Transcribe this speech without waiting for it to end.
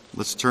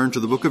Let's turn to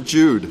the book of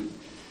Jude.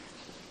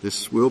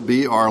 This will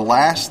be our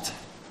last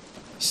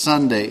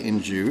Sunday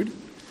in Jude.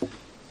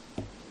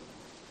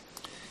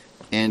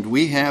 And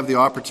we have the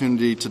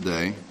opportunity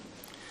today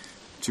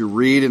to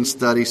read and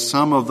study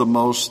some of the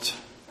most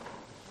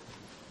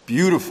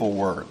beautiful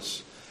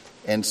words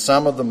and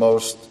some of the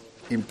most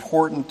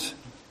important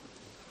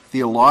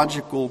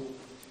theological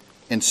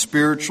and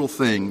spiritual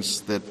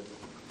things that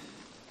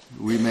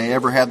we may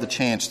ever have the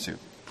chance to.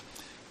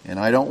 And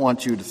I don't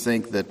want you to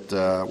think that,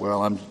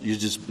 you're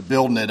just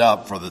building it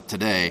up for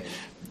today.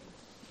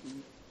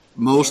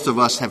 Most of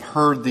us have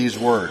heard these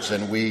words,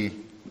 and we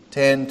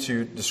tend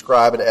to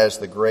describe it as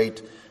the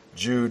great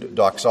Jude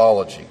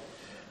doxology.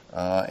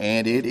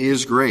 And it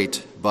is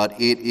great, but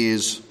it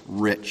is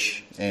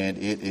rich, and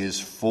it is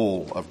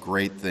full of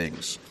great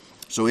things.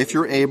 So if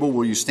you're able,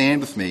 will you stand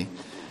with me,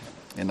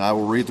 and I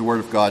will read the Word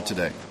of God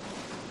today.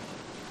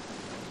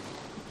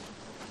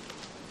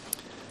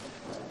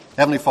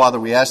 Heavenly Father,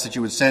 we ask that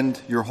you would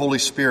send your Holy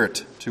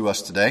Spirit to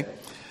us today,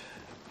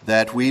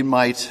 that we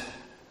might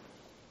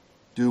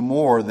do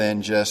more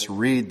than just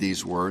read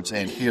these words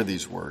and hear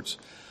these words,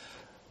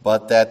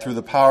 but that through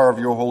the power of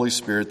your Holy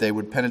Spirit, they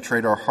would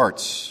penetrate our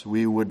hearts.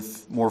 We would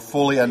more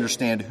fully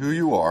understand who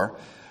you are,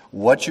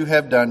 what you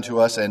have done to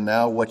us, and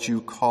now what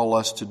you call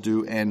us to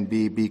do and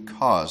be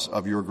because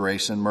of your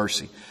grace and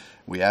mercy.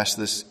 We ask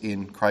this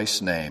in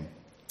Christ's name.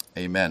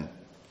 Amen.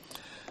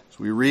 So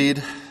we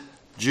read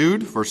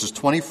Jude, verses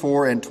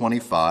 24 and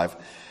 25.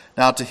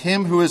 Now to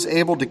him who is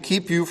able to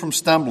keep you from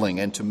stumbling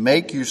and to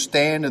make you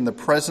stand in the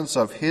presence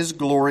of his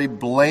glory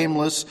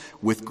blameless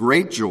with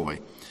great joy,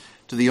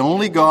 to the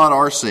only God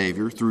our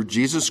Savior, through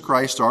Jesus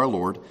Christ our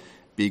Lord,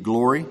 be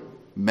glory,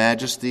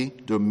 majesty,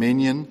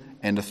 dominion,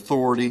 and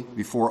authority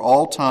before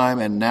all time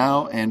and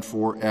now and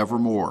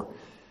forevermore.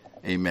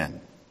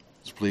 Amen.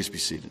 So please be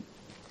seated.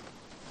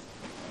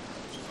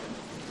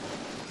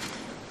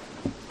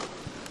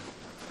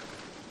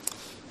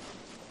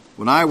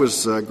 When I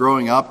was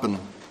growing up, and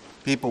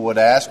people would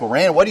ask, well,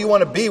 Rand, what do you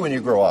want to be when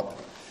you grow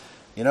up?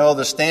 You know,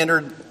 the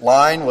standard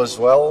line was,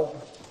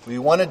 we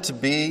wanted to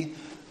be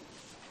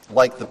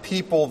like the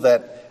people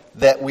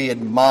that we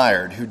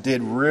admired, who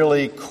did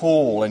really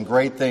cool and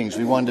great things.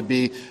 We wanted to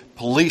be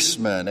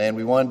policemen, and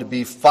we wanted to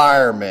be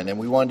firemen, and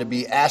we wanted to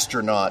be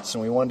astronauts,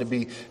 and we wanted to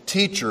be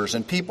teachers,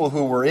 and people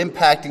who were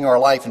impacting our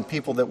life, and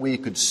people that we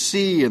could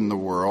see in the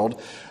world,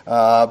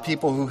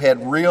 people who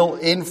had real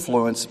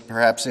influence,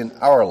 perhaps, in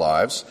our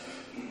lives.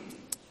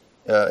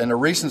 In a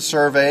recent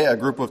survey, a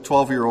group of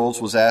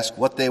 12-year-olds was asked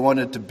what they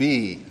wanted to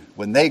be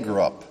when they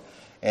grew up.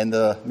 And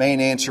the main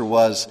answer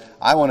was,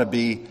 I want to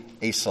be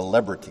a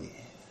celebrity.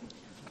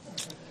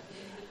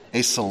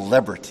 A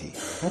celebrity.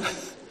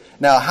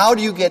 Now, how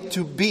do you get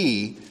to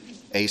be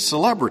a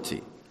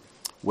celebrity?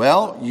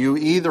 Well, you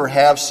either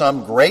have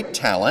some great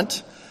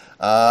talent,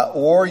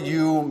 or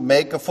you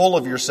make a fool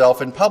of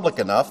yourself in public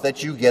enough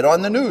that you get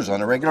on the news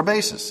on a regular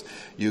basis.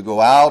 You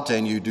go out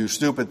and you do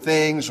stupid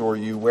things, or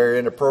you wear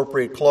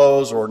inappropriate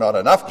clothes or not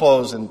enough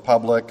clothes in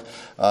public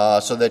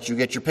so that you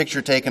get your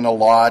picture taken a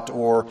lot,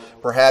 or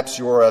perhaps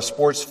you're a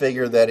sports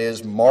figure that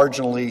is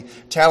marginally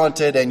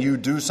talented and you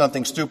do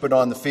something stupid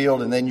on the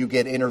field and then you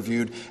get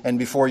interviewed, and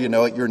before you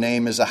know it, your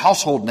name is a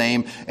household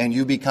name and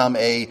you become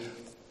a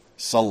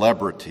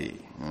celebrity.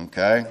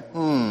 Okay?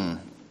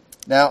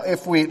 Now,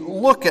 if we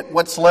look at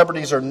what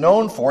celebrities are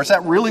known for, is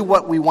that really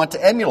what we want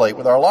to emulate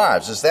with our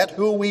lives? Is that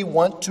who we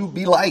want to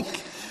be like?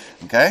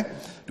 Okay?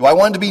 Do I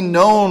want to be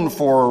known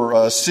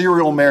for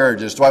serial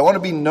marriages? Do I want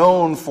to be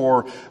known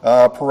for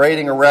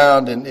parading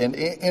around in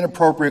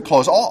inappropriate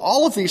clothes?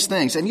 All of these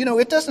things. And,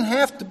 it doesn't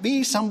have to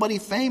be somebody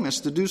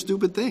famous to do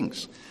stupid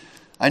things.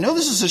 I know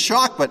this is a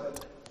shock,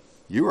 but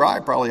you or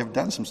I probably have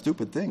done some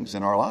stupid things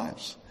in our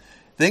lives.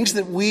 Things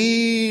that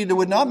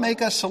would not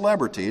make us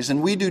celebrities,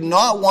 and we do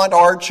not want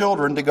our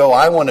children to go,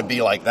 I want to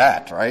be like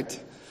that, right?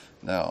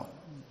 No.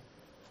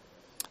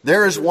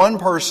 There is one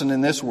person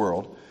in this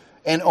world,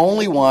 and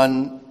only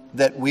one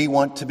that we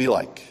want to be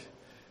like,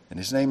 and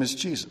his name is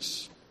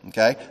Jesus,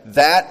 okay?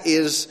 That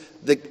is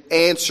the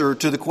answer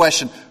to the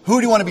question, who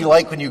do you want to be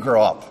like when you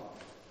grow up,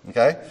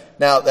 okay?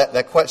 Now,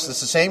 that question,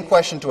 it's the same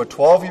question to a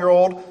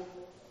 12-year-old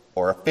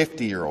or a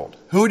 50-year-old.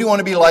 Who do you want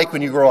to be like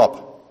when you grow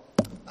up?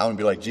 I want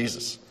to be like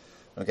Jesus.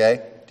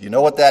 Okay? Do you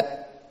know what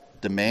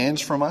that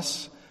demands from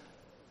us?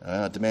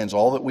 It demands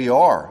all that we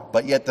are.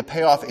 But yet the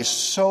payoff is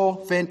so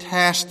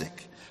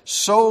fantastic.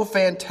 So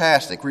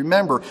fantastic.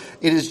 Remember,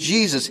 it is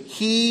Jesus,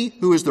 he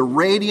who is the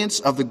radiance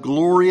of the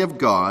glory of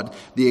God,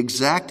 the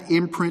exact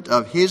imprint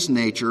of his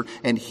nature,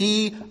 and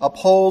he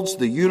upholds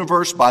the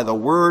universe by the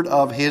word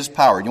of his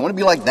power. You want to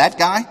be like that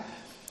guy?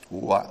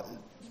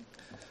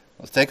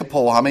 Let's take a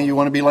poll. How many of you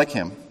want to be like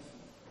him?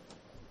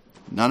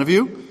 None of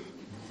you?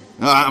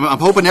 I'm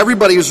hoping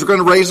everybody is going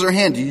to raise their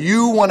hand. Do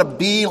you want to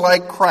be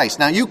like Christ?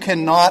 Now, you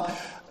cannot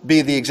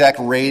be the exact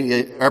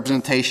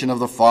representation of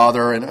the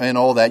Father and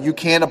all that. You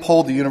can't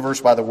uphold the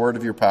universe by the word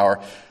of your power,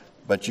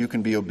 but you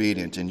can be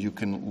obedient and you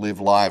can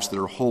live lives that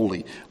are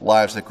holy,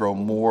 lives that grow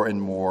more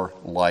and more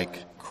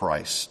like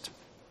Christ.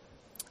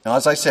 Now,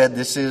 as I said,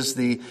 this is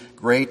the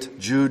great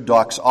Jude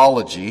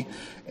doxology,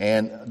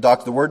 and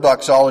the word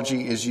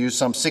doxology is used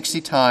some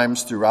 60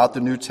 times throughout the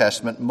New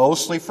Testament,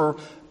 mostly for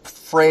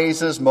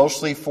phrases,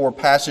 mostly for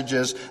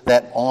passages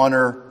that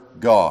honor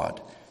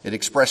God. It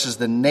expresses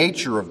the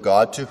nature of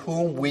God to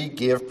whom we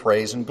give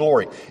praise and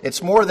glory.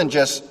 It's more than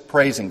just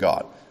praising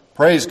God.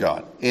 Praise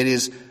God. It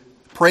is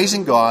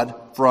praising God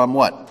from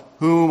what?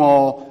 Whom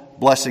all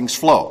blessings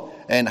flow.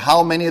 And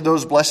how many of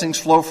those blessings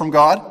flow from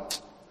God?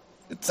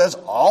 It says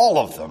all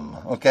of them,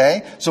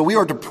 okay? So we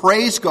are to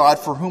praise God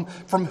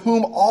from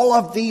whom all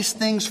of these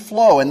things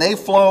flow. And they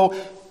flow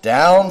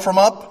down from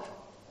up.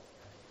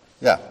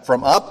 Yeah,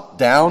 from up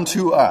down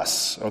to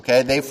us,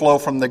 okay? They flow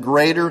from the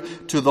greater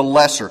to the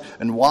lesser.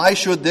 And why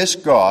should this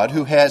God,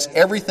 who has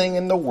everything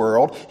in the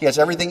world, he has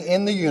everything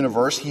in the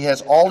universe, he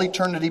has all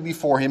eternity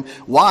before him,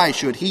 why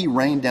should he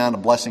rain down a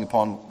blessing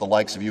upon the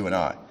likes of you and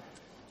I?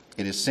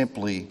 It is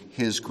simply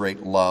his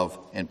great love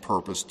and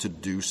purpose to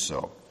do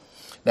so.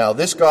 Now,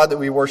 this God that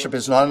we worship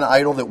is not an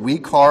idol that we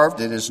carved.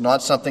 It is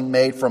not something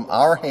made from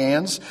our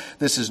hands.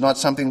 This is not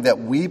something that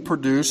we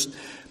produced,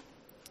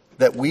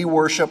 that we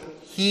worship.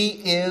 He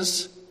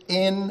is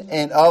in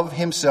and of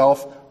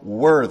himself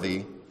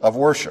worthy of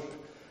worship.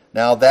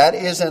 Now, that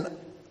is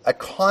a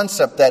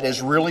concept that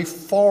is really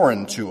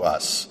foreign to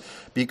us,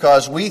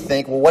 because we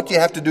think, well, what do you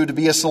have to do to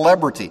be a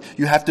celebrity?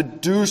 You have to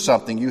do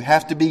something. You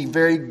have to be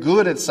very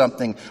good at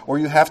something, or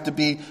you have to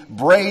be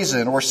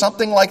brazen, or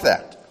something like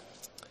that.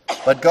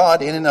 But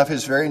God, in and of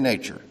his very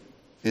nature,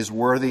 is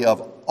worthy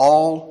of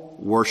all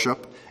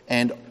worship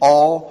and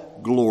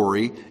all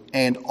glory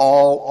and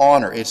all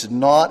honor. It's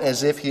not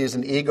as if he is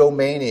an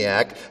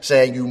egomaniac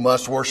saying, you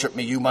must worship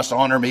me, you must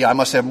honor me, I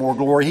must have more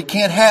glory. He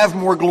can't have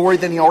more glory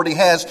than he already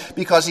has,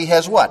 because he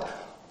has what?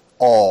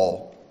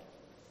 All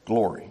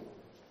glory.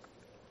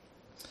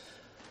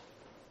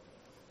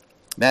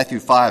 Matthew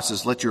 5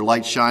 says, let your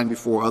light shine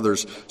before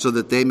others so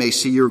that they may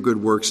see your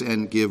good works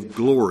and give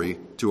glory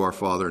to our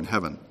Father in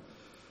heaven.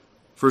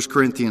 1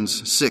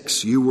 Corinthians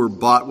 6, you were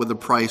bought with a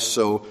price,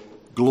 so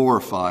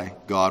glorify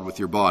God with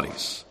your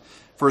bodies.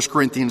 1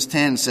 Corinthians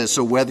 10 says,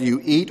 so whether you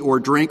eat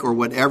or drink or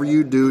whatever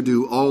you do,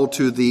 do all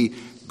to the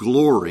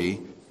glory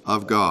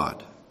of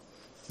God.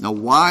 Now,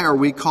 why are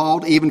we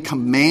called, even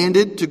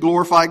commanded to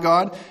glorify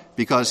God?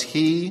 Because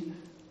he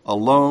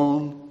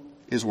alone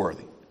is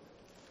worthy.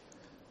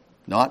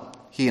 Not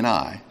he and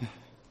I,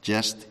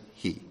 just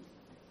he.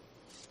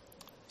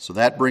 So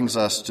that brings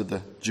us to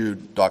the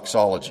Jude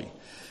doxology.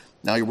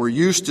 Now, we're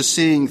used to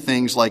seeing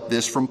things like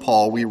this from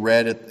Paul. We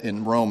read it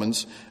in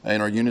Romans in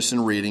our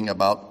unison reading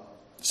about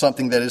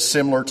something that is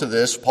similar to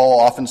this. Paul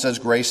often says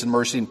grace and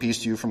mercy and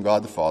peace to you from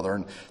God the Father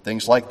and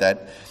things like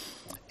that.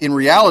 In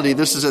reality,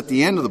 this is at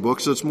the end of the book,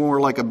 so it's more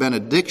like a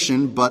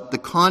benediction, but the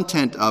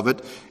content of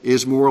it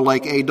is more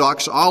like a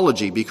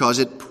doxology because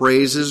it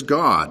praises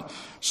God.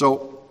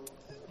 So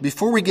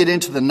before we get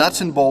into the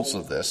nuts and bolts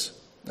of this,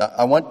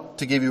 I want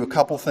to give you a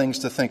couple things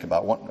to think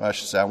about.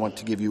 I want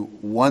to give you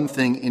one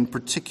thing in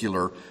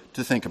particular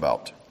to think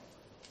about.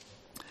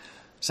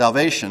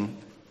 Salvation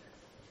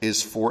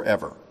is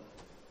forever.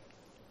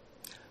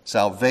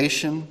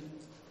 Salvation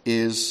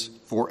is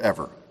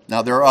forever.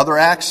 Now, there are other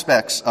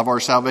aspects of our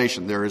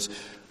salvation. There is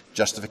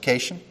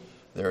justification,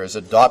 there is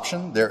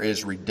adoption, there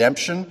is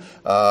redemption,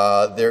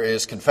 there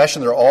is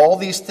confession. There are all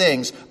these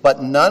things,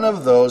 but none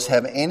of those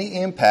have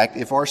any impact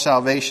if our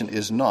salvation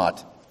is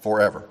not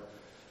forever.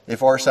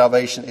 If our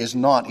salvation is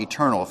not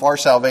eternal, if our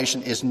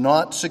salvation is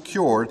not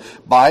secured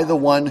by the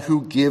one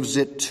who gives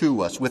it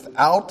to us.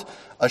 Without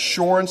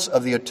assurance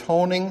of the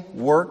atoning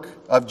work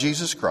of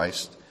Jesus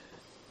Christ,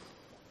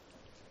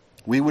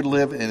 we would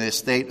live in a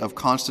state of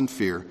constant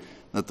fear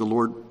that the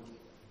Lord,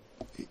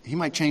 he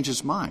might change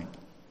his mind.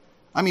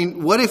 I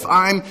mean, what if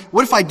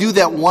I do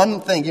that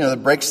one thing,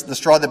 that breaks the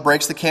straw that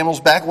breaks the camel's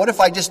back? What if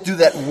I just do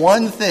that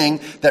one thing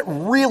that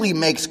really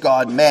makes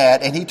God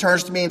mad, and he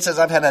turns to me and says,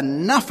 I've had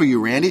enough of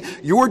you, Randy.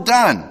 You're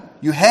done.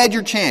 You had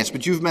your chance,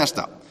 but you've messed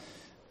up.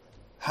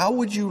 How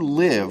would you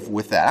live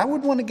with that? I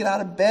would want to get out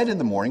of bed in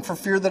the morning for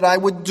fear that I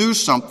would do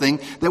something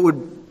that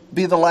would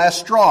be the last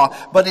straw,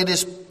 but it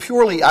is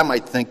purely, I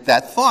might think,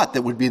 that thought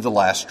that would be the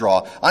last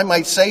straw. I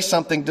might say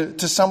something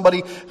to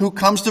somebody who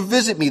comes to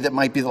visit me that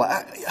might be the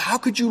last. How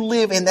could you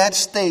live in that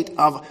state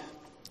of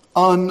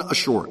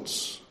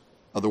unassurance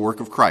of the work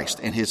of Christ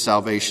and his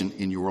salvation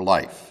in your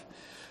life?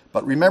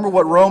 But remember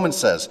what Romans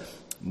says,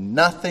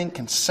 nothing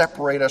can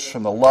separate us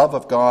from the love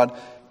of God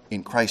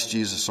in Christ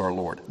Jesus our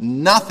Lord.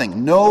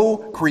 Nothing, no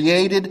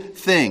created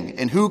thing.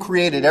 And who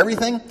created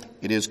everything?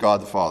 It is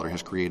God the Father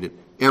has created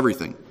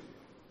everything.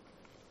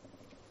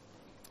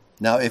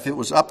 Now, if it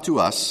was up to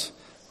us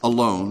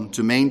alone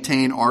to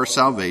maintain our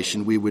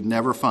salvation, we would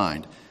never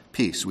find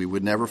peace. We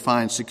would never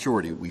find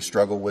security. We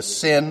struggle with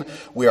sin.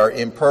 We are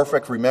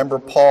imperfect. Remember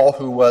Paul,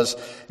 who was,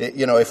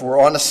 if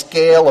we're on a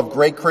scale of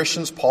great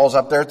Christians, Paul's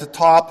up there at the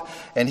top,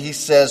 and he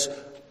says,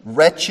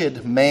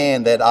 wretched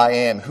man that I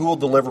am, who will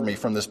deliver me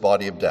from this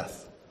body of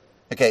death?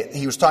 Okay,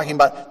 he was talking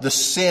about the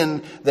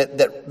sin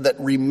that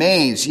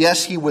remains.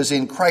 Yes, he was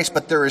in Christ,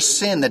 but there is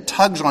sin that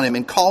tugs on him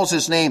and calls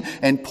his name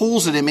and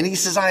pulls at him. And he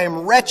says, I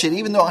am wretched.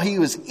 Even though he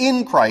was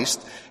in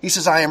Christ, he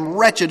says, I am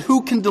wretched.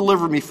 Who can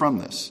deliver me from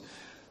this?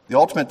 The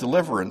ultimate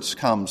deliverance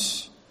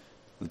comes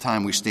the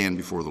time we stand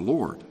before the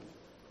Lord.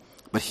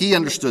 But he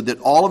understood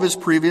that all of his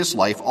previous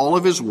life, all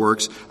of his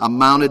works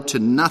amounted to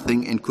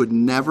nothing and could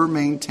never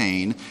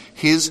maintain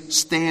his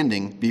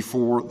standing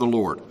before the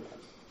Lord.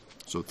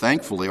 So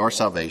thankfully, our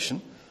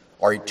salvation,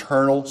 our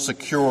eternal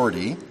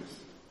security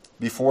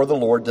before the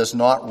Lord does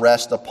not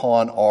rest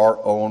upon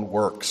our own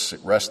works.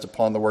 It rests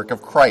upon the work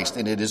of Christ,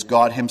 and it is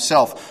God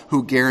himself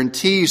who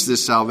guarantees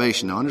this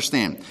salvation. Now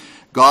understand,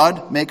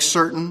 God makes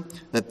certain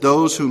that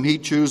those whom he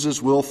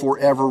chooses will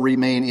forever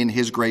remain in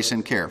his grace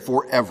and care.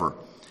 Forever.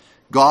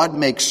 God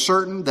makes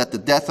certain that the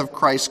death of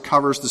Christ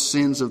covers the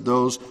sins of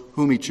those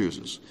whom he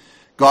chooses.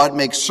 God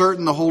makes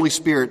certain the Holy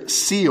Spirit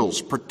seals,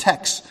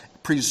 protects,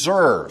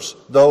 preserves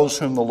those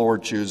whom the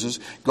Lord chooses.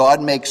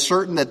 God makes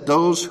certain that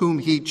those whom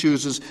he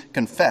chooses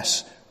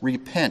confess,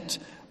 repent,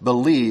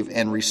 believe,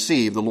 and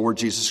receive the Lord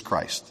Jesus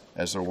Christ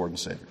as their Lord and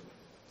Savior.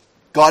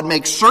 God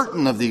makes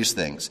certain of these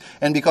things.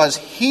 And because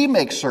he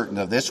makes certain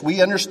of this,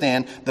 we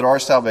understand that our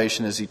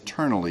salvation is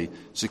eternally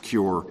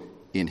secure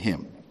in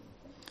him.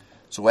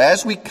 So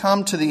as we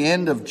come to the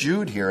end of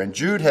Jude here, and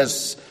Jude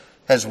has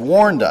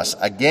warned us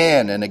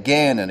again and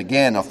again and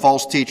again of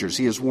false teachers.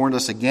 He has warned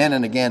us again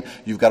and again,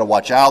 you've got to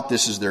watch out.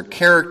 This is their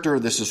character.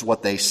 This is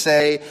what they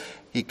say.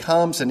 He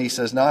comes and he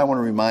says, now I want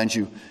to remind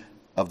you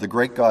of the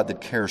great God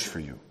that cares for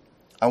you.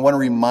 I want to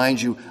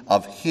remind you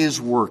of his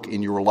work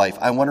in your life.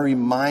 I want to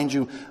remind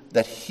you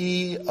that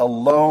he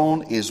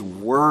alone is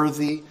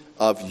worthy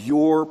of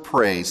your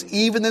praise,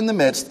 even in the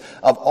midst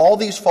of all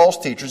these false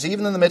teachers,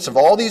 even in the midst of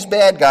all these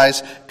bad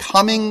guys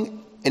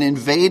coming and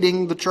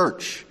invading the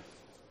church.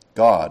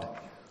 God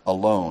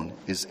alone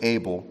is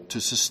able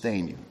to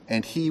sustain you,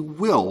 and he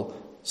will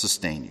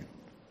sustain you.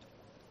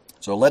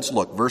 So let's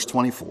look, verse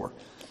 24.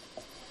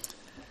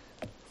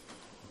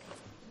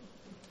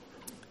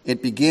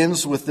 It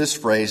begins with this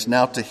phrase,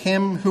 now to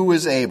him who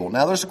is able.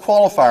 Now there's a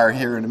qualifier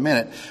here in a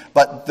minute,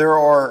 but there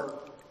are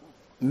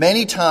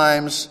many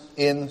times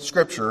in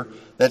Scripture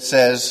that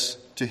says,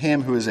 to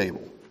him who is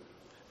able.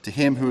 To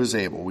him who is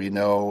able. We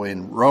know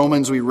in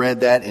Romans we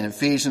read that, in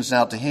Ephesians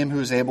now, to him who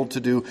is able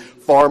to do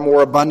far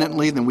more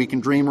abundantly than we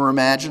can dream or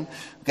imagine.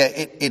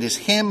 Okay, it is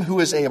him who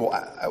is able.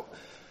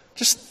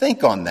 Just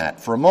think on that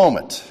for a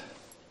moment.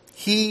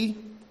 He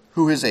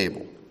who is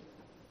able.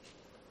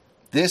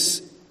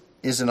 This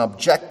is an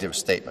objective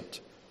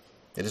statement.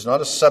 It is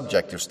not a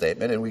subjective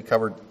statement, and we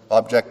covered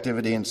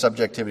objectivity and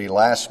subjectivity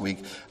last week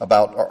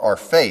about our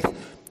faith,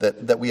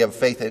 that we have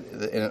faith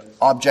in an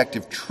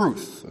objective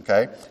truth,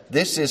 okay?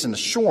 This is an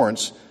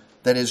assurance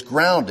that is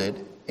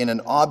grounded in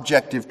an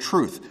objective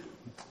truth.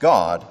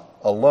 God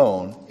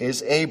alone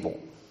is able.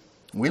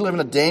 We live in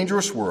a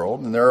dangerous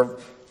world, and there are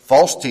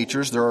false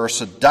teachers, there are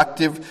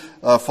seductive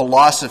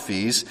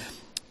philosophies,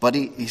 but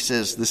he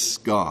says this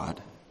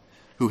God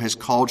who has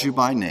called you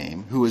by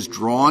name, who has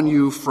drawn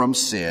you from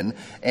sin,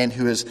 and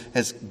who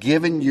has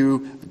given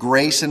you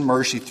grace and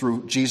mercy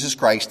through Jesus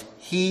Christ,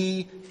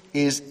 he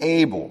is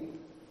able.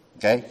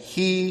 Okay?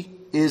 He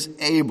is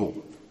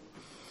able.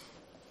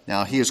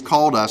 Now, he has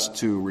called us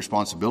to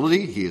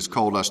responsibility. He has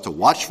called us to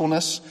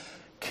watchfulness,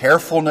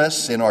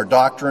 carefulness in our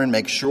doctrine.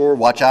 Make sure,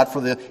 watch out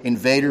for the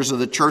invaders of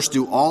the church.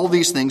 Do all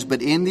these things.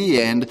 But in the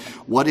end,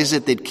 what is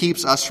it that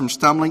keeps us from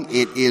stumbling?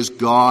 It is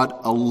God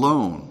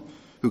alone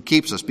who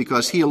keeps us,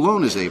 because he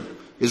alone is able.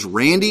 Is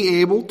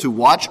Randy able to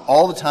watch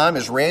all the time?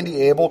 Is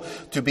Randy able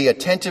to be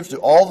attentive to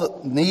all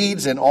the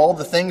needs and all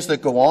the things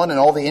that go on and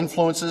all the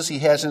influences he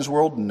has in his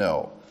world?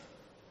 No.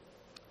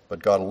 But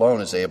God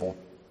alone is able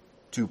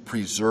to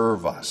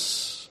preserve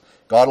us.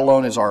 God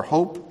alone is our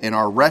hope and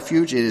our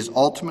refuge. It is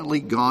ultimately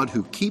God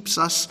who keeps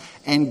us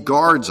and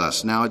guards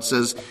us. Now it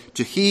says,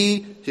 to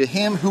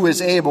him who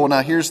is able,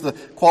 now here's the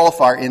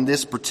qualifier in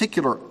this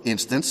particular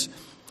instance,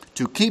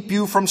 to keep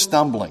you from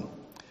stumbling.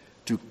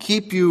 To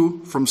keep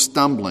you from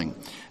stumbling.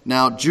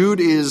 Now Jude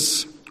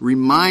is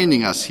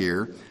reminding us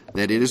here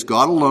that it is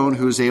God alone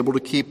who is able to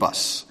keep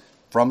us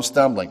from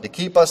stumbling. To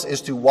keep us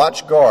is to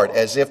watch guard,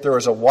 as if there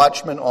is a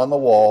watchman on the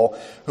wall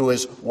who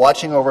is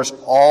watching over us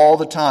all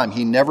the time.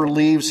 He never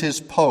leaves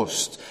his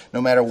post. No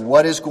matter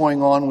what is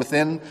going on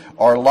within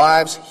our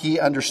lives, he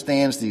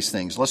understands these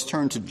things. Let's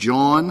turn to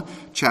John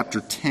chapter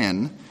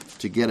 10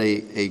 to get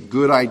a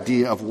good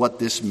idea of what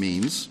this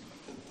means.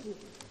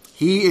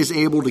 He is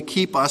able to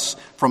keep us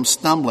from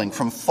stumbling,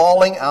 from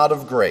falling out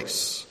of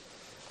grace.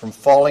 From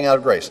falling out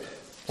of grace.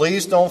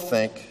 Please don't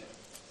think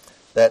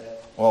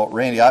that, well,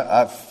 Randy,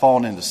 I've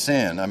fallen into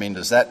sin. I mean,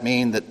 does that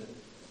mean that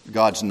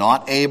God's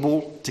not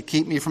able to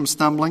keep me from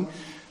stumbling?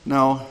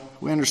 No,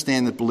 we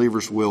understand that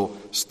believers will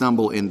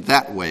stumble in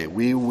that way.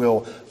 We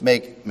will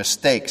make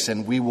mistakes,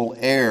 and we will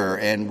err,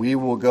 and we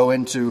will go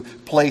into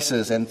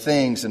places and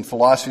things and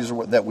philosophies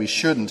that we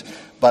shouldn't.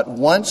 But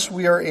once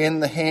we are in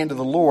the hand of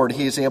the Lord,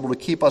 he is able to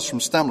keep us from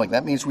stumbling.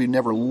 That means we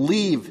never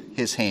leave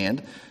his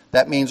hand.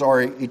 That means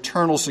our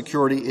eternal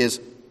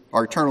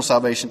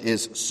salvation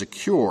is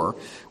secure.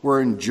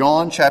 We're in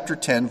John chapter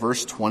 10,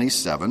 verse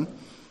 27.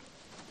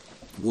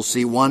 We'll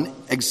see one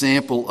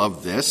example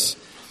of this.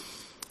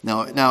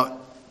 Now,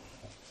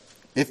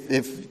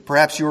 if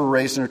perhaps you were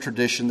raised in a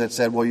tradition that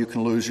said, well, you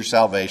can lose your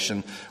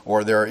salvation,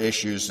 or there are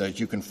issues that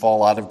you can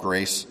fall out of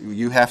grace,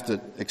 you have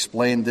to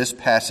explain this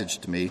passage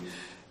to me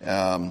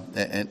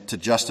and to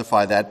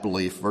justify that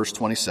belief. Verse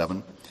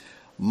 27,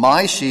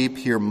 my sheep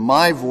hear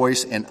my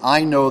voice, and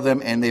I know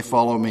them, and they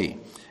follow me.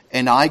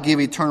 And I give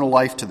eternal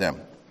life to them.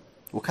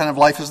 What kind of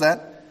life is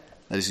that?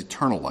 That is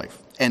eternal life.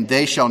 And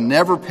they shall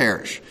never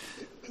perish.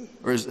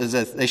 Or is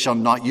that they shall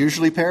not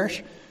usually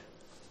perish?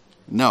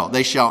 No,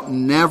 they shall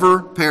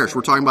never perish.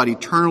 We're talking about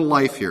eternal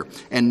life here.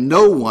 And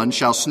no one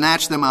shall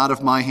snatch them out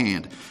of my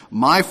hand.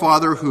 My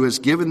Father who has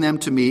given them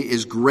to me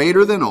is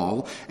greater than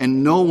all,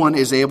 and no one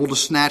is able to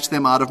snatch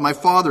them out of my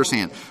Father's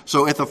hand.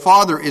 So if the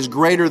Father is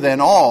greater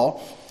than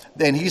all,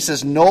 then he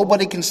says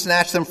nobody can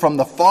snatch them from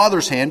the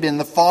Father's hand, and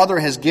the Father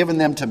has given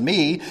them to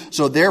me,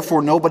 so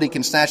therefore nobody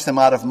can snatch them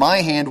out of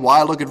my hand.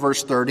 Why? Look at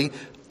verse 30.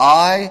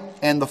 I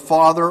and the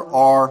Father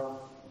are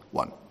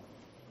one.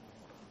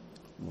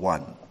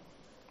 One.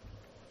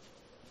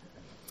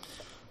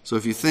 So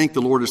if you think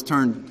the Lord has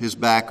turned his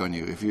back on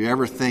you, if you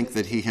ever think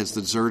that he has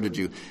deserted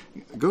you,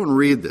 go and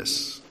read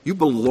this. You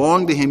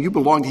belong to him. You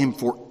belong to him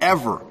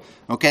forever.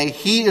 Okay?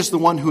 He is the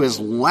one who has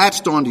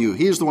latched onto you.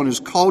 He is the one who's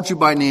called you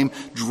by name,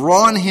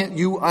 drawn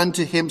you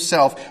unto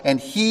himself, and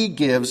he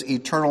gives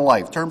eternal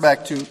life. Turn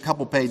back to a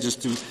couple pages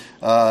to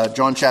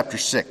John chapter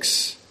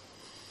 6.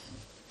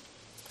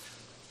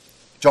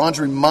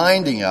 John's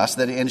reminding us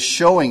that and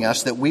showing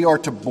us that we are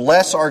to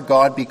bless our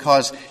God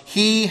because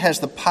he has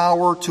the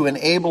power to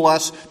enable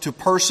us to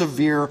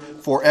persevere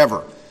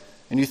forever.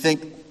 And you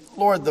think,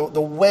 Lord,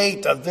 the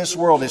weight of this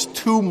world is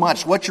too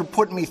much. What you're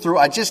putting me through,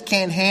 I just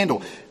can't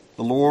handle.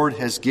 The Lord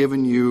has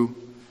given you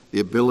the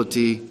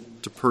ability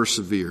to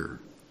persevere.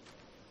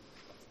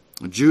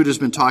 Jude has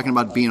been talking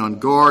about being on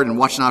guard and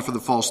watching out for the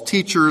false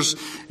teachers.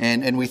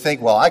 And we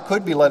think, well, I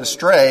could be led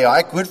astray.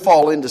 I could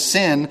fall into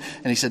sin.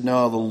 And he said,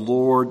 no, the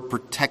Lord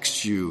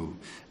protects you.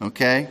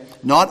 Okay?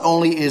 Not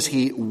only is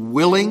he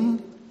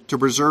willing to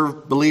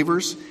preserve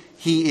believers,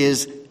 he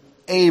is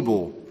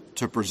able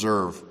to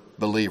preserve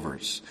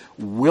believers.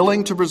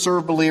 Willing to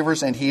preserve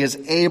believers, and he is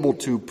able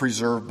to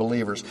preserve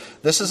believers.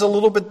 This is a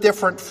little bit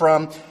different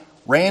from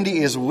Randy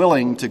is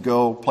willing to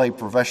go play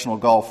professional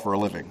golf for a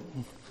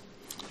living.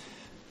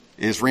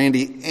 Is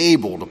Randy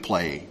able to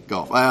play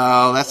golf?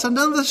 That's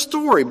another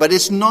story, but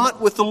it's not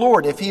with the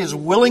Lord. If he is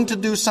willing to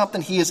do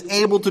something, he is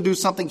able to do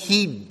something,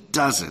 he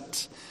does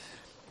it.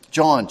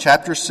 John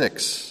chapter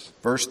 6,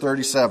 verse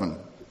 37.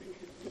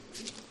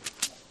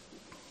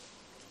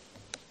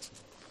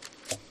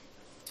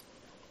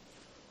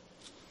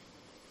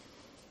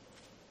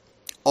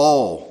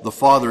 All the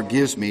Father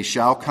gives me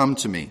shall come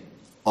to me.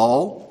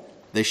 All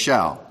they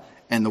shall.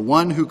 And the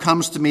one who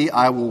comes to me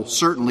I will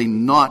certainly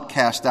not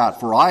cast out.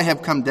 For I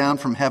have come down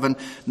from heaven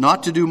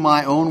not to do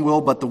my own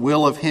will, but the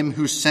will of him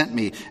who sent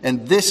me.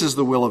 And this is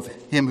the will of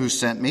him who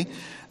sent me,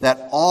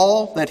 that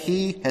all that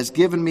he has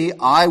given me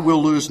I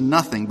will lose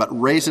nothing, but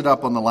raise it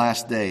up on the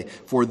last day.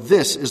 For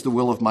this is the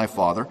will of my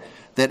Father,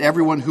 that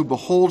everyone who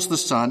beholds the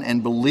Son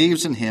and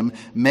believes in him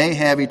may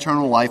have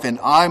eternal life, and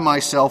I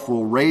myself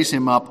will raise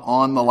him up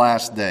on the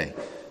last day.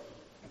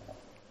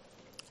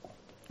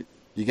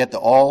 You get the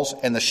alls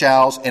and the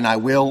shalls, and I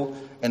will,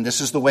 and this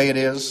is the way it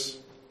is.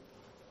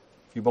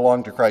 If you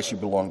belong to Christ, you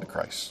belong to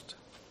Christ.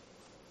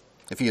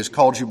 If he has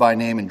called you by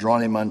name and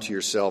drawn him unto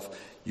yourself,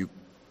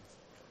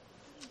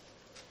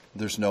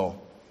 there's no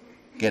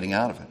getting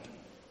out of it.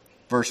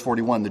 Verse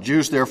 41, the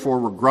Jews therefore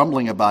were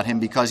grumbling about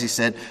him because he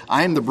said,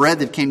 I am the bread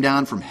that came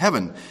down from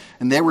heaven.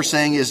 And they were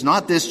saying, is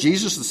not this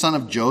Jesus the son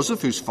of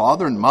Joseph, whose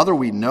father and mother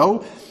we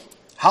know?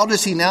 How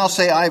does he now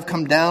say, I have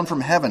come down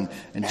from heaven?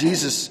 And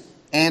Jesus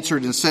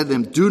answered and said to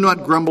them, do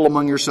not grumble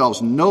among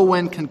yourselves. No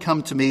one can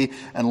come to me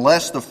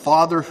unless the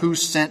Father who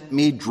sent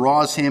me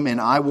draws him,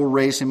 and I will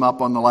raise him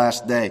up on the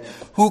last day.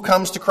 Who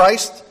comes to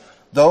Christ?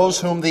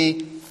 Those whom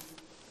the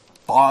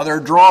Father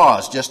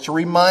draws. Just to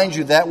remind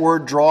you, that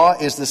word draw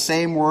is the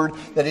same word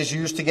that is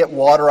used to get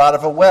water out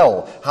of a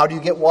well. How do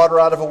you get water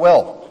out of a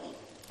well?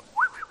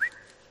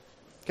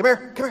 Come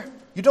here.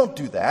 You don't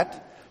do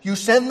that. You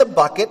send the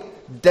bucket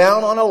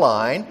down on a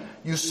line,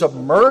 you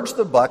submerge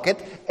the bucket,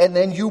 and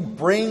then you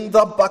bring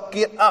the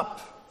bucket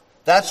up.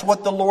 That's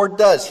what the Lord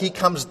does. He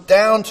comes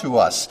down to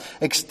us,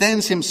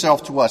 extends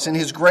himself to us in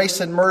his grace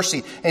and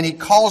mercy, and he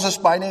calls us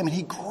by name, and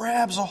he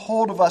grabs a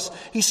hold of us.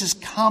 He says,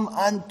 come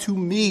unto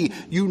me.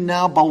 You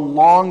now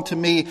belong to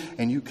me,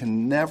 and you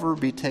can never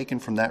be taken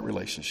from that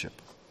relationship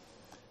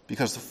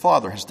because the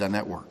Father has done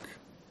that work.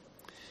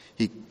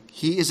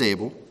 He is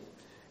able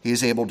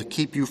to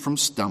keep you from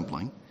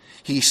stumbling.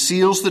 He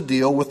seals the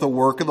deal with the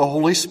work of the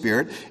Holy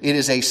Spirit. It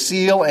is a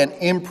seal, an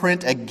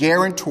imprint, a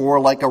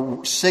guarantor, like a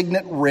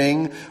signet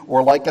ring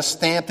or like a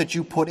stamp that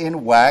you put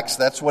in wax.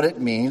 That's what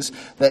it means,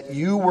 that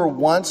you were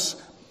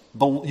once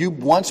You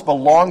once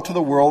belonged to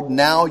the world,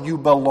 now you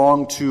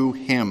belong to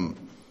him.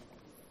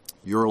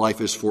 Your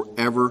life is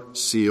forever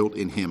sealed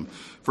in him.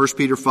 1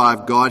 Peter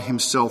 5, God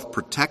himself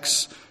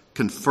protects,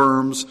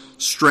 confirms,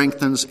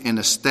 strengthens, and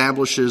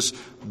establishes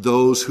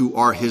those who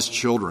are his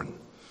children.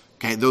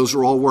 Okay, those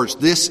are all words.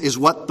 This is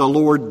what the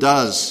Lord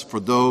does for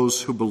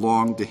those who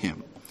belong to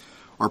him.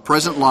 Our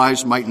present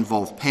lives might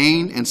involve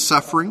pain and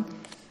suffering,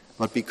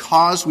 but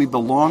because we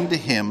belong to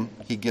him,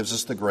 he gives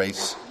us the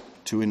grace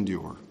to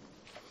endure.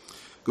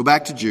 Go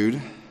back to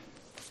Jude.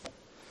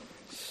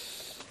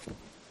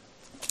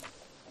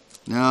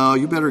 No,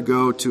 you better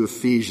go to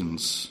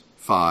Ephesians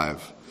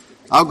 5.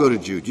 I'll go to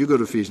Jude. You go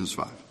to Ephesians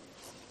 5.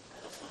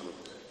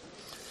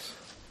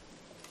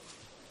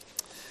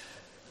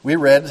 We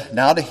read,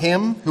 now to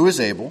him who is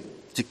able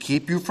to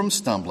keep you from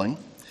stumbling.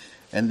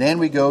 And then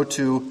we go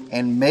to,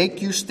 and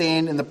make you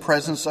stand in the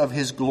presence of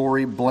his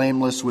glory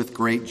blameless with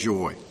great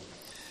joy.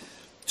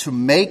 To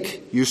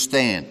make you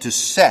stand, to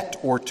set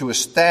or to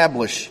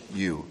establish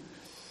you.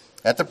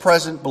 At the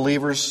present,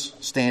 believers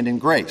stand in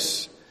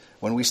grace.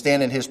 When we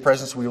stand in his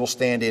presence, we will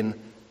stand in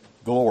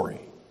glory.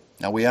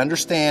 Now we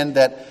understand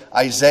that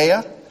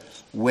Isaiah,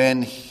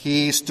 when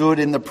he stood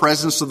in the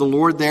presence of the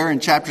Lord there in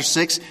chapter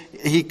 6,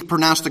 he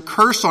pronounced a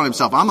curse on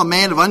himself. I'm a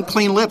man of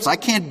unclean lips. I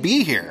can't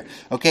be here.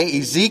 Okay,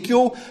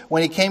 Ezekiel,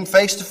 when he came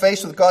face to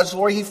face with God's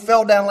glory, he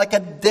fell down like a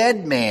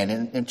dead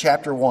man in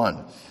chapter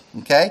 1.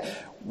 Okay,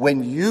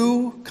 when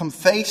you come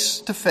face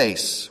to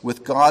face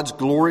with God's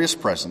glorious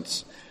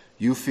presence,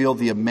 you feel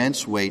the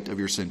immense weight of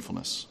your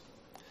sinfulness.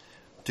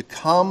 To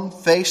come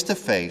face to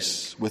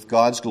face with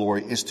God's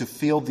glory is to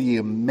feel the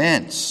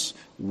immense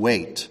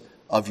weight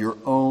of your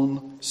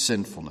own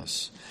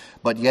sinfulness.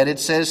 But yet it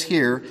says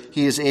here,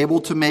 he is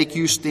able to make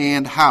you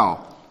stand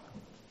how?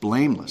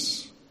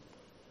 Blameless.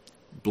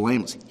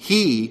 Blameless.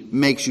 He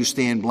makes you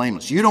stand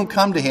blameless. You don't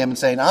come to him and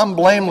say, I'm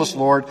blameless,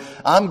 Lord.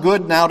 I'm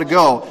good now to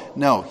go.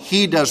 No,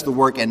 he does the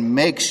work and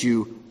makes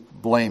you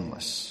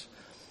blameless.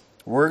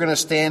 We're going to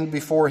stand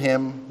before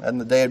him on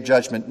the day of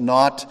judgment,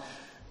 not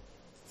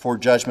for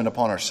judgment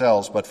upon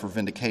ourselves, but for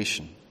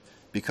vindication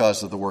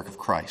because of the work of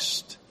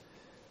Christ.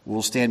 We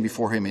will stand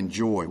before him in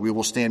joy. We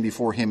will stand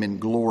before him in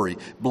glory,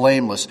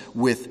 blameless,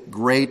 with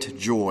great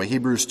joy.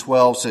 Hebrews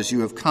 12 says,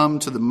 you have come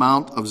to the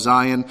Mount of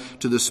Zion,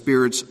 to the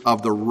spirits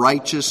of the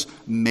righteous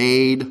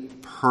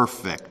made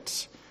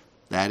perfect.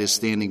 That is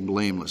standing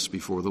blameless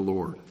before the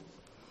Lord.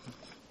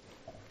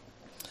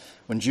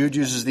 When Jude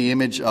uses the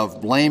image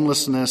of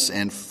blamelessness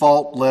and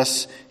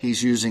faultless,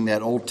 he's using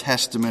that Old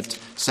Testament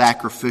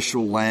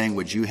sacrificial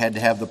language. You had to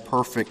have the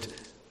perfect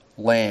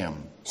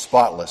lamb,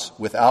 spotless,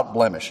 without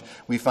blemish.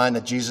 We find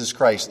that Jesus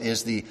Christ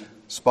is the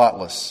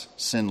spotless,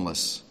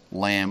 sinless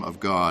Lamb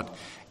of God.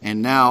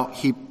 And now,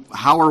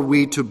 how are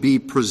we to be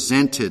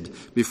presented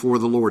before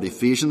the Lord?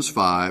 Ephesians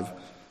 5,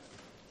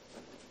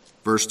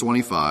 verse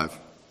 25.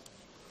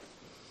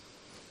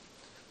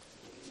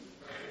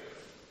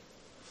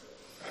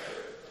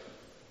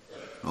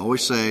 I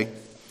always say,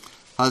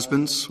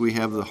 husbands, we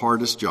have the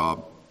hardest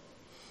job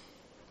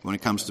when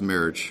it comes to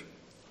marriage.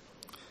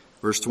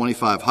 Verse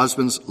 25,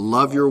 husbands,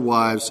 love your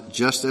wives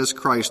just as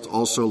Christ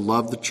also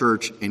loved the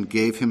church and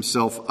gave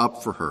himself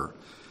up for her,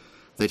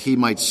 that he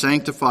might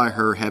sanctify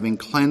her, having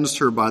cleansed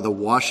her by the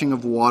washing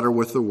of water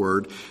with the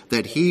word,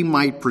 that he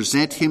might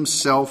present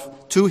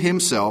himself to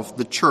himself,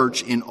 the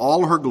church, in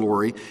all her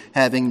glory,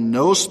 having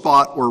no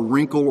spot or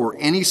wrinkle or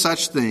any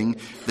such thing,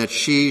 that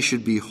she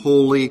should be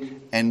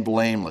holy and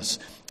blameless.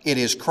 It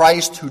is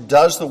Christ who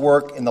does the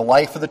work in the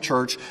life of the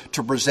church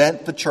to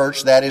present the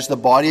church, that is the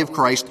body of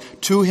Christ,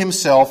 to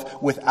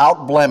himself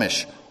without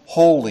blemish,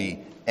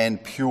 holy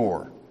and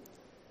pure.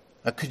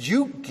 Now, could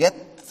you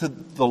get to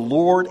the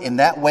Lord in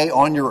that way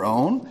on your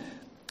own?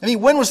 I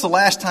mean, when was the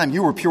last time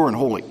you were pure and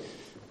holy,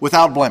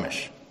 without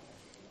blemish?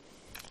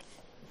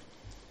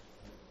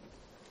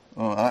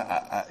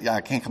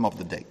 I can't come up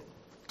with a date.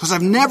 Because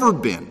I've never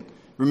been.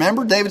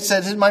 Remember, David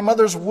said, in my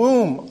mother's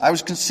womb, I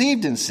was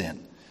conceived in sin.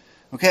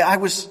 Okay, I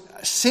was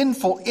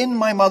sinful in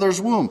my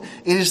mother's womb.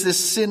 It is this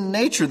sin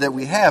nature that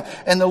we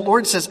have. And the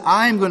Lord says,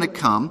 I'm going to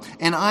come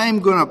and I'm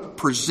going to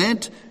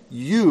present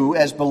you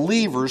as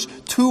believers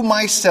to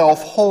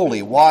myself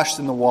holy, washed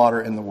in the water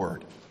and the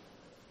word.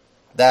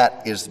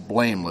 That is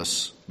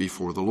blameless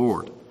before the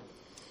Lord.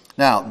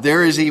 Now,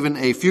 there is even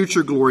a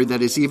future glory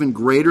that is even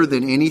greater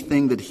than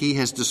anything that he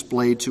has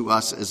displayed to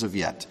us as of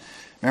yet.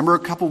 Remember a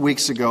couple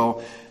weeks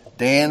ago,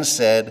 Dan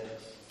said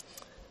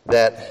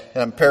that,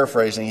 and I'm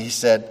paraphrasing, he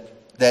said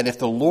that if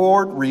the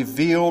Lord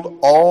revealed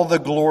all the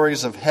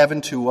glories of heaven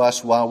to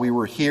us while we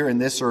were here in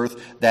this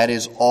earth, that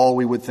is all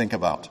we would think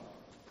about.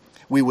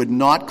 We would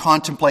not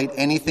contemplate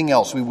anything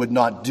else. We would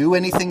not do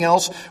anything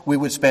else. We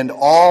would spend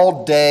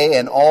all day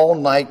and all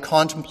night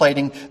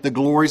contemplating the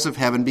glories of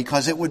heaven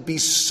because it would be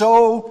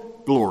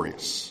so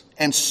glorious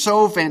and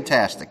so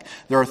fantastic.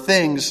 There are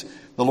things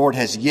the Lord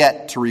has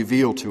yet to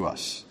reveal to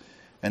us.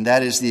 And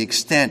that is the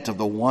extent of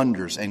the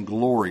wonders and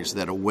glories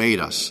that await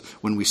us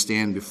when we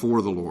stand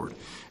before the Lord.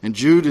 And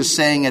Jude is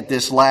saying at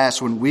this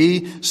last, when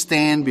we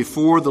stand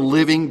before the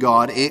living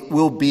God, it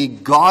will be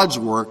God's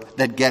work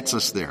that gets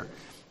us there,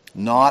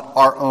 not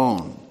our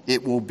own.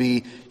 It will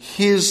be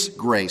His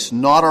grace,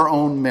 not our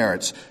own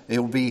merits. It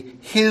will be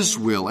His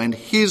will and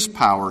His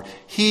power.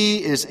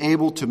 He is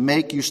able to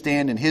make you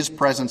stand in His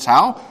presence.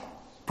 How?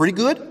 Pretty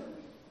good?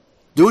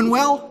 Doing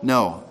well?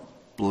 No.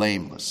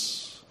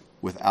 Blameless,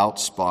 without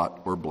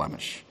spot or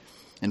blemish.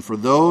 And for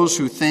those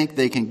who think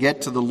they can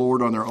get to the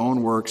Lord on their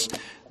own works,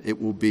 it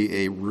will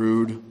be a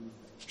rude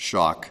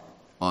shock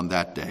on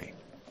that day.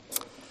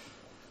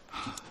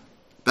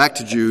 Back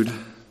to Jude.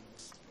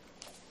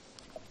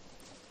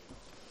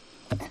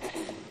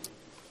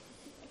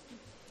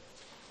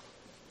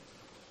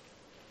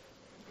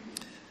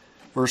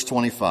 Verse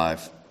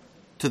 25.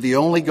 To the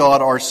only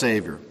God, our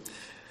Savior.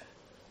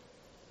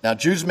 Now,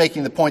 Jude's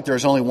making the point there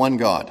is only one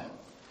God,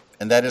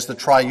 and that is the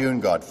triune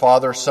God,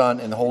 Father, Son,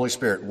 and the Holy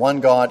Spirit. One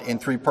God in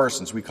three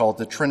persons. We call it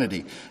the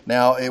Trinity.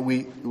 Now,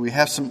 we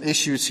have some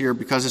issues here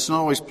because it's not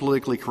always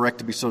politically correct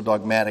to be so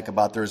dogmatic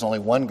about there is only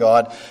one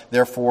God.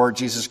 Therefore,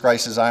 Jesus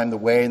Christ says, I am the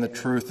way and the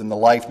truth and the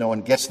life. No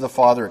one gets to the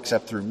Father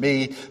except through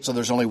me. So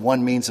there's only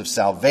one means of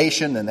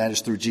salvation, and that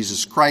is through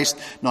Jesus Christ.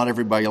 Not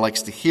everybody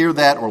likes to hear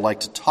that or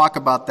like to talk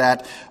about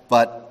that,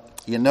 but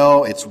you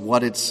know, it's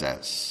what it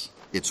says.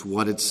 It's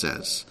what it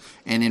says.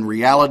 And in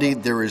reality,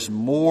 there is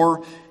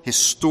more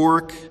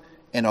historic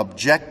and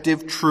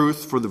objective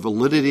truth for the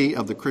validity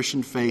of the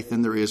Christian faith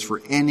than there is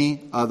for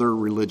any other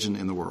religion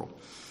in the world.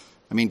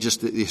 I mean,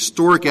 just the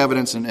historic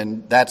evidence,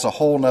 and that's a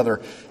whole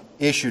other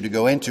issue to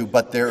go into,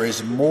 but there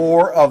is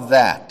more of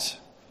that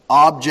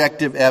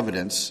objective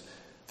evidence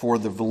for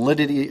the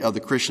validity of the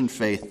Christian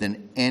faith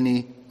than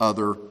any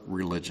other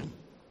religion.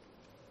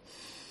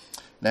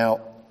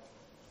 Now,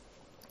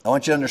 I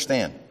want you to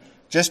understand,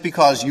 just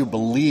because you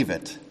believe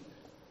it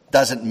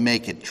doesn't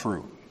make it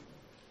true.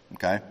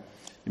 Okay? You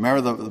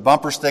remember the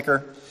bumper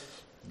sticker?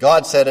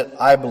 God said it,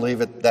 I believe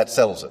it, that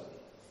settles it.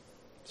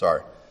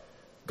 Sorry.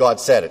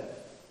 God said it,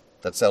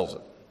 that settles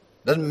it.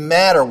 Doesn't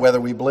matter whether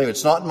we believe it.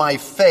 It's not my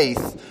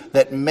faith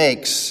that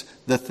makes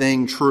the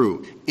thing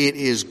true. It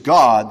is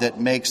God that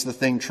makes the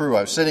thing true.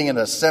 I was sitting in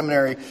a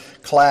seminary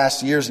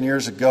class years and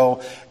years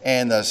ago,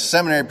 and the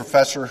seminary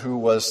professor who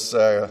was...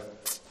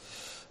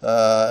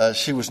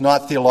 she was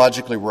not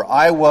theologically where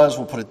I was,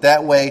 we'll put it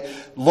that way,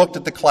 looked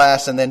at the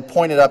class and then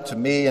pointed up to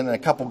me and a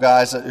couple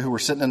guys who were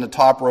sitting in the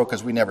top row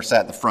because we never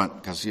sat in the front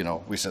because, you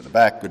know, we sit in the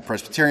back, good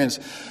Presbyterians,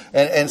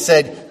 and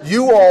said,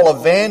 you all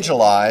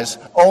evangelize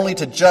only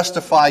to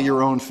justify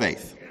your own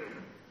faith.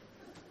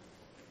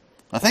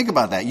 Now think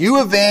about that.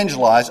 You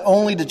evangelize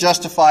only to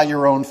justify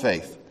your own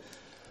faith.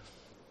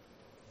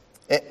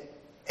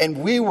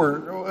 And we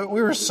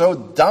were so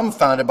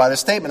dumbfounded by this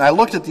statement. I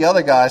looked at the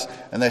other guys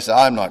and they said,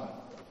 I'm not.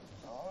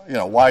 You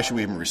know, why should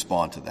we even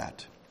respond to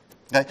that?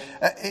 Okay?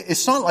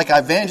 It's not like I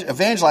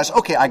evangelize,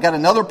 okay, I got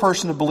another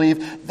person to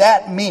believe,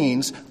 that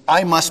means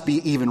I must be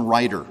even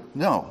righter.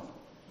 No.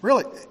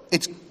 Really,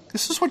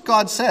 this is what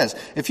God says.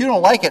 If you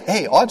don't like it,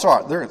 hey, odds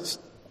are,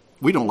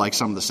 we don't like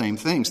some of the same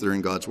things that are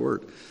in God's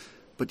Word.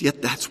 But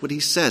yet that's what He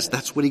says.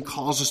 That's what He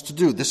calls us to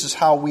do. This is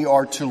how we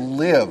are to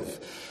live.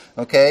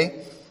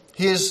 Okay?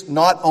 He is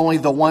not only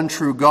the one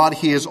true God,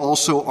 He is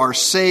also our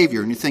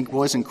Savior. And you think,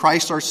 well, isn't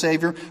Christ our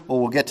Savior? Well,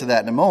 we'll get to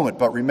that in a moment.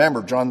 But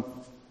remember, John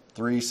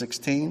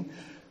 3:16,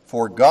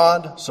 for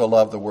God so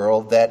loved the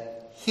world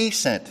that He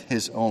sent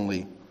His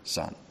only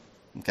Son.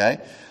 Okay?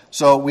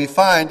 So we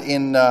find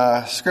in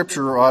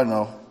Scripture, I don't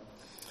know,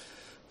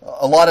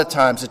 a lot of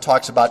times it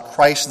talks about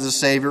Christ as a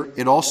Savior.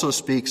 It also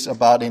speaks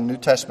about, in New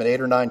Testament,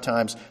 8 or 9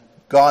 times,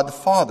 God the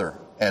Father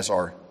as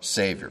our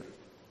Savior.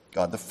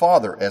 God the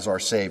Father as our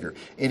Savior.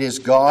 It is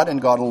God and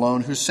God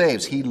alone who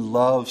saves. He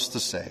loves to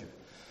save.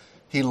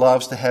 He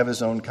loves to have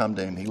His own come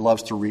to Him. He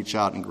loves to reach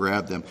out and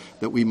grab them,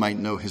 that we might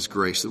know His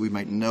grace, that we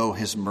might know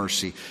His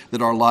mercy,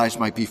 that our lives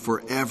might be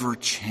forever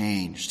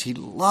changed. He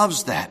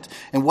loves that.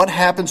 And what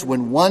happens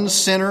when one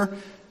sinner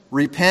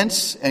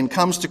repents and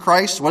comes to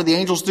Christ? What do the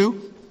angels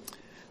do?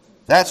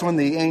 That's when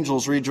the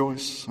angels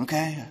rejoice.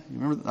 Okay? You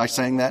remember I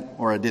sang that?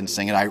 Or I didn't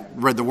sing it. I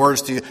read the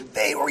words to you.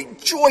 They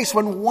rejoice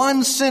when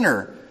one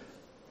sinner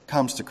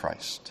comes to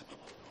Christ.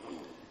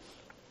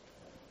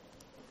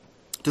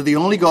 To the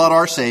only God,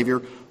 our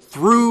Savior,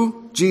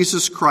 through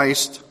Jesus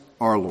Christ,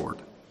 our Lord.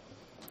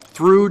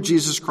 Through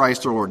Jesus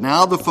Christ, our Lord.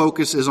 Now the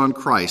focus is on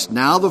Christ.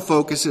 Now the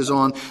focus is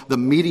on the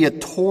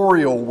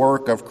mediatorial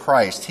work of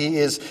Christ.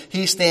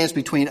 He stands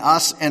between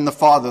us and the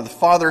Father. The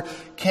Father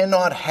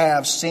cannot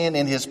have sin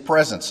in His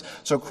presence.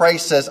 So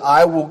Christ says,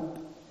 I will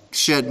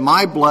shed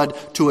my blood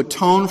to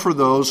atone for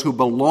those who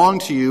belong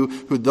to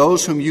you,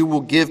 those whom you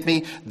will give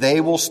me.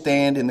 They will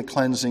stand in the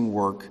cleansing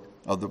work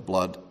of the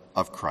blood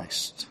of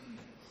Christ.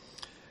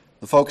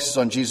 The focus is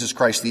on Jesus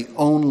Christ, the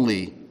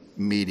only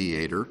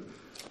mediator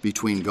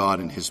between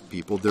God and His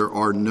people. There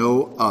are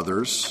no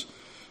others.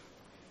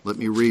 Let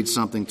me read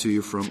something to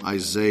you from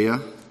Isaiah.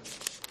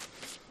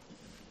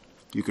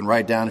 You can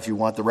write down if you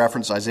want the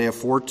reference, Isaiah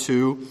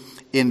 4:2.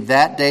 In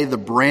that day the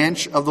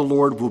branch of the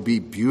Lord will be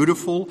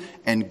beautiful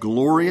and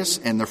glorious,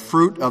 and the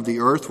fruit of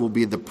the earth will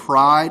be the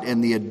pride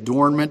and the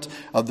adornment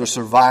of the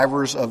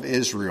survivors of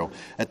Israel.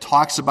 It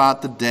talks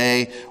about the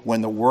day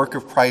when the work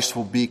of Christ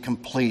will be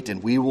complete,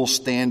 and we will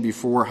stand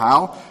before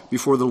how?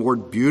 Before the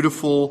Lord,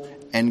 beautiful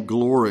and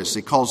glorious.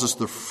 He calls us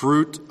the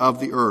fruit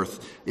of the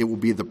earth. It will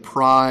be the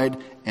pride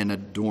and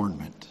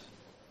adornment.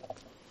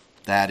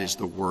 That is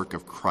the work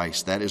of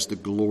Christ. That is the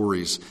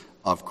glories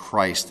of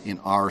Christ in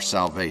our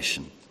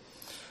salvation.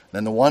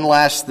 Then the one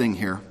last thing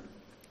here,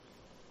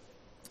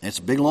 it's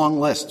a big long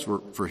list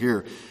for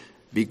here,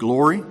 be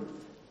glory,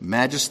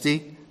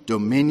 majesty,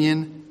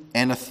 dominion,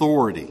 and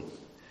authority.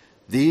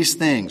 These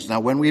things.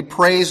 Now when we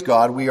praise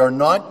God, we are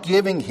not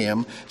giving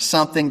him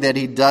something that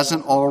he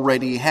doesn't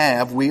already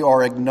have. We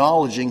are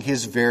acknowledging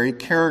his very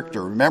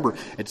character. Remember,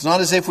 it's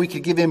not as if we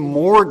could give him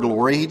more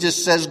glory. He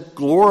just says,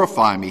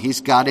 glorify me.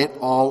 He's got it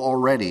all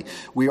already.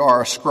 We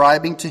are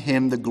ascribing to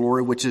him the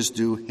glory which is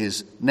due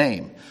his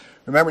name.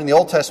 Remember, in the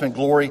Old Testament,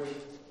 glory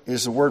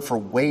is the word for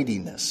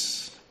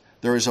weightiness.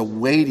 There is a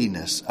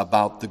weightiness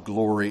about the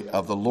glory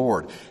of the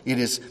Lord. It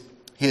is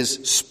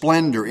his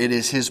splendor. It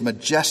is his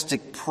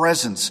majestic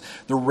presence.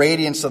 The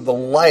radiance of the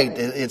light.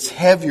 It's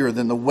heavier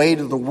than the weight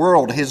of the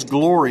world. His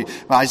glory.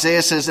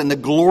 Isaiah says, and the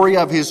glory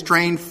of his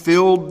train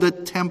filled the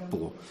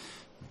temple.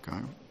 Okay.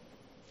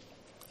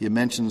 He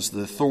mentions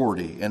the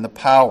authority and the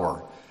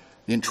power,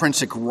 the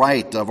intrinsic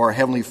right of our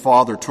Heavenly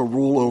Father to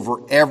rule over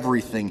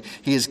everything.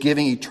 He is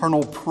giving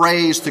eternal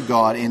praise to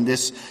God in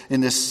this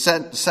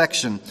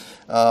section.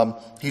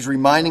 He's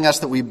reminding us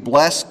that we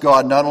bless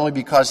God not only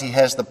because he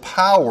has the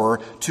power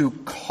to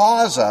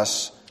cause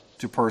us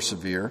to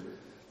persevere,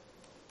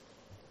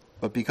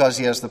 but because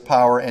he has the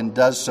power and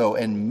does so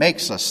and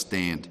makes us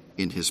stand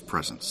in his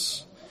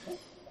presence.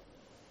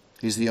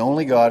 He's the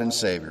only God and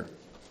Savior.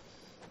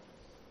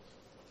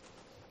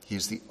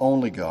 He's the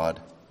only God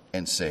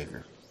and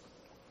Savior.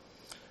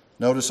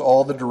 Notice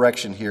all the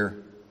direction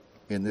here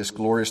in this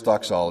glorious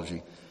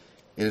doxology.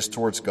 It is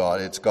towards God.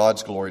 It's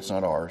God's glory, it's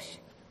not ours.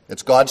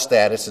 It's God's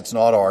status, it's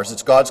not ours.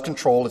 It's God's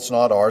control, it's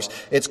not ours.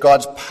 It's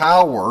God's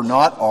power,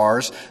 not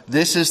ours.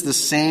 This is the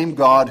same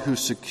God who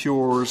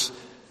secures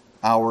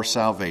our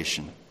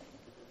salvation.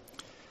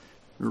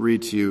 Let me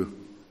read to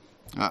you.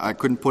 I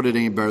couldn't put it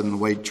any better than the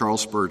way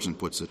Charles Spurgeon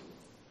puts it.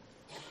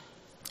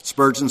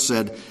 Spurgeon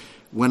said,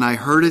 when I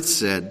heard it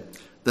said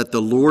that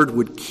the Lord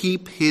would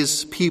keep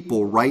his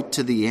people right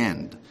to the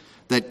end,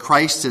 that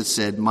Christ had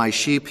said, my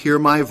sheep hear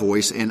my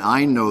voice, and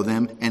I know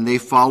them, and they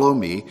follow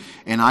me,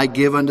 and I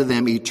give unto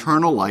them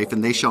eternal life,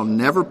 and they shall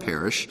never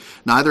perish,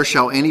 neither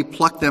shall any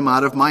pluck them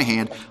out of my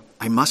hand,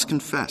 I must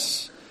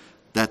confess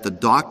that the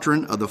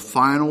doctrine of the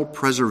final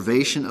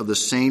preservation of the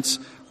saints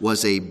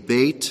was a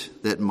bait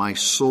that my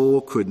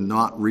soul could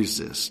not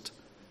resist.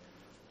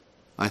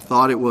 I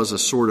thought it was a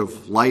sort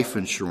of life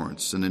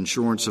insurance, an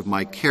insurance of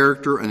my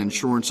character, an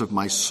insurance of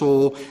my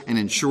soul, an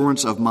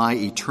insurance of my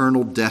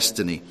eternal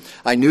destiny.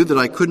 I knew that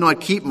I could not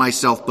keep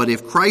myself, but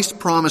if Christ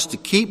promised to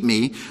keep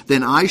me,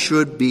 then I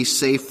should be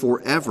safe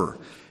forever.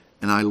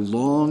 And I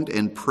longed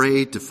and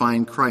prayed to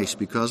find Christ,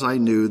 because I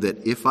knew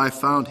that if I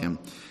found him,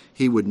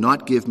 he would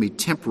not give me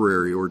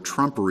temporary or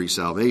trumpery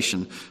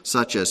salvation,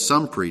 such as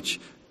some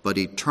preach, but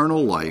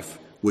eternal life,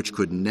 which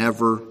could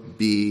never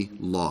be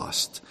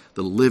lost.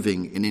 The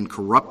living and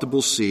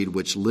incorruptible seed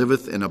which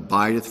liveth and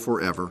abideth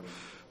forever.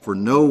 For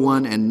no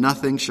one and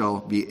nothing shall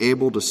be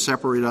able to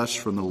separate us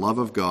from the love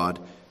of God,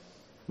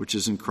 which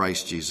is in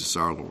Christ Jesus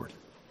our Lord.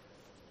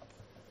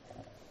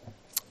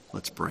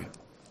 Let's pray.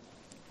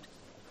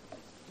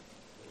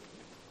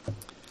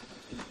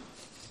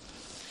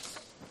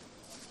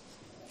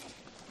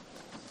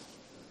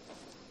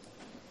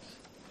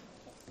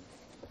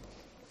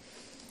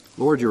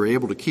 Lord, you're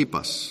able to keep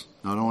us.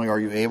 Not only are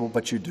you able,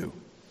 but you do.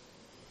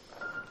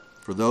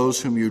 For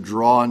those whom you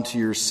draw unto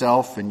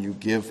yourself and you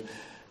give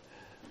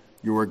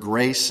your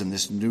grace and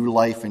this new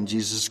life in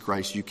Jesus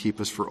Christ, you keep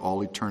us for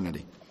all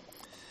eternity.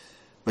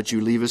 But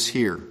you leave us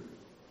here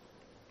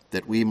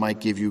that we might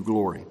give you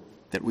glory,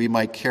 that we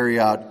might carry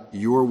out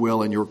your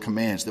will and your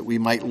commands, that we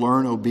might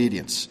learn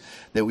obedience,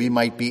 that we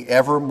might be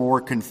ever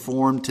more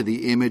conformed to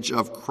the image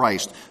of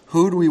Christ.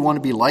 Who do we want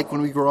to be like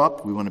when we grow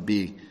up? We want to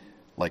be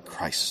like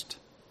Christ.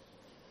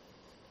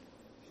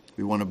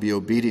 We want to be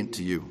obedient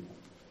to you.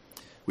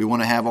 We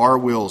want to have our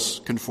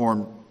wills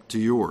conform to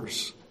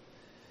yours.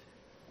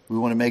 We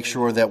want to make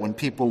sure that when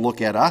people look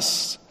at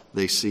us,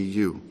 they see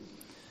you.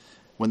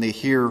 When they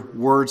hear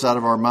words out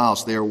of our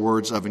mouths, they are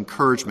words of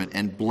encouragement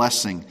and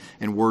blessing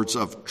and words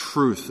of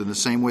truth in the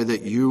same way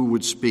that you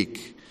would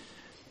speak.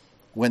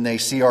 When they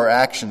see our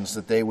actions,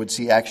 that they would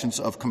see actions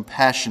of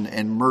compassion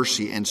and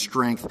mercy and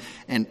strength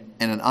and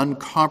an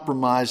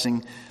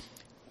uncompromising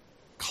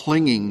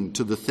clinging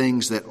to the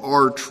things that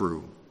are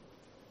true.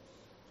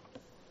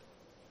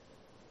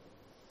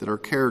 That our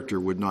character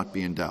would not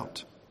be in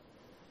doubt,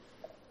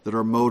 that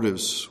our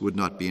motives would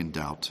not be in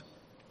doubt,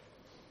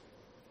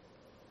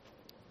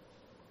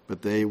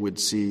 but they would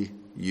see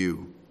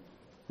you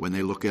when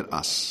they look at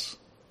us,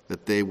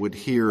 that they would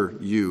hear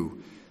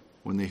you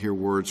when they hear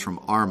words from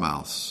our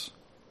mouths.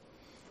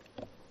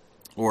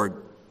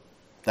 Lord,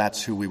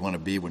 that's who we want to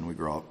be when we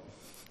grow up.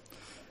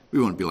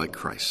 We want to be like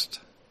Christ.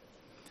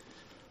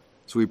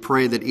 So we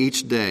pray that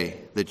each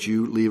day that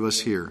you leave us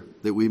here,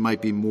 that we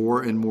might be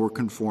more and more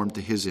conformed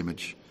to his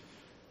image,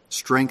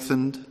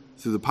 strengthened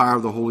through the power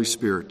of the Holy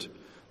Spirit,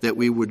 that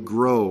we would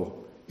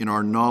grow in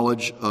our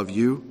knowledge of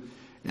you,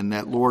 and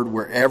that, Lord,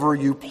 wherever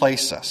you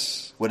place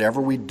us,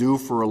 whatever we do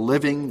for a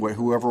living,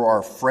 whoever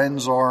our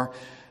friends are,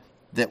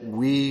 that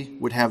we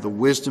would have the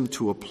wisdom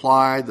to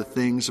apply the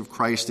things of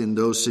Christ in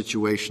those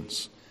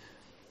situations.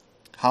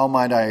 How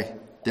might I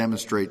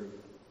demonstrate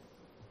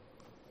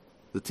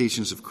the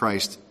teachings of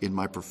Christ in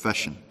my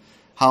profession?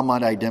 How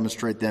might I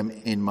demonstrate them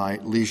in my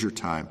leisure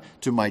time,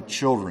 to my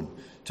children,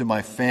 to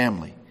my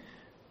family?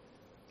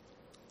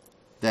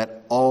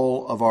 That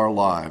all of our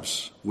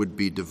lives would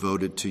be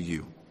devoted to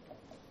you.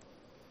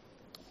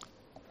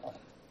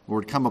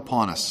 Lord, come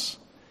upon us,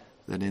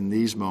 that in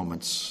these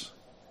moments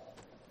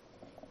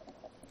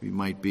we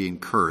might be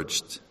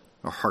encouraged,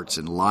 our hearts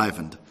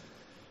enlivened,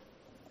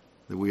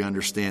 that we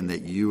understand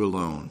that you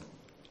alone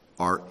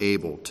are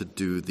able to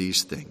do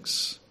these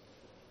things.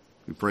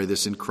 We pray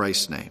this in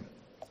Christ's name.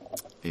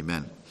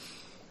 Amen.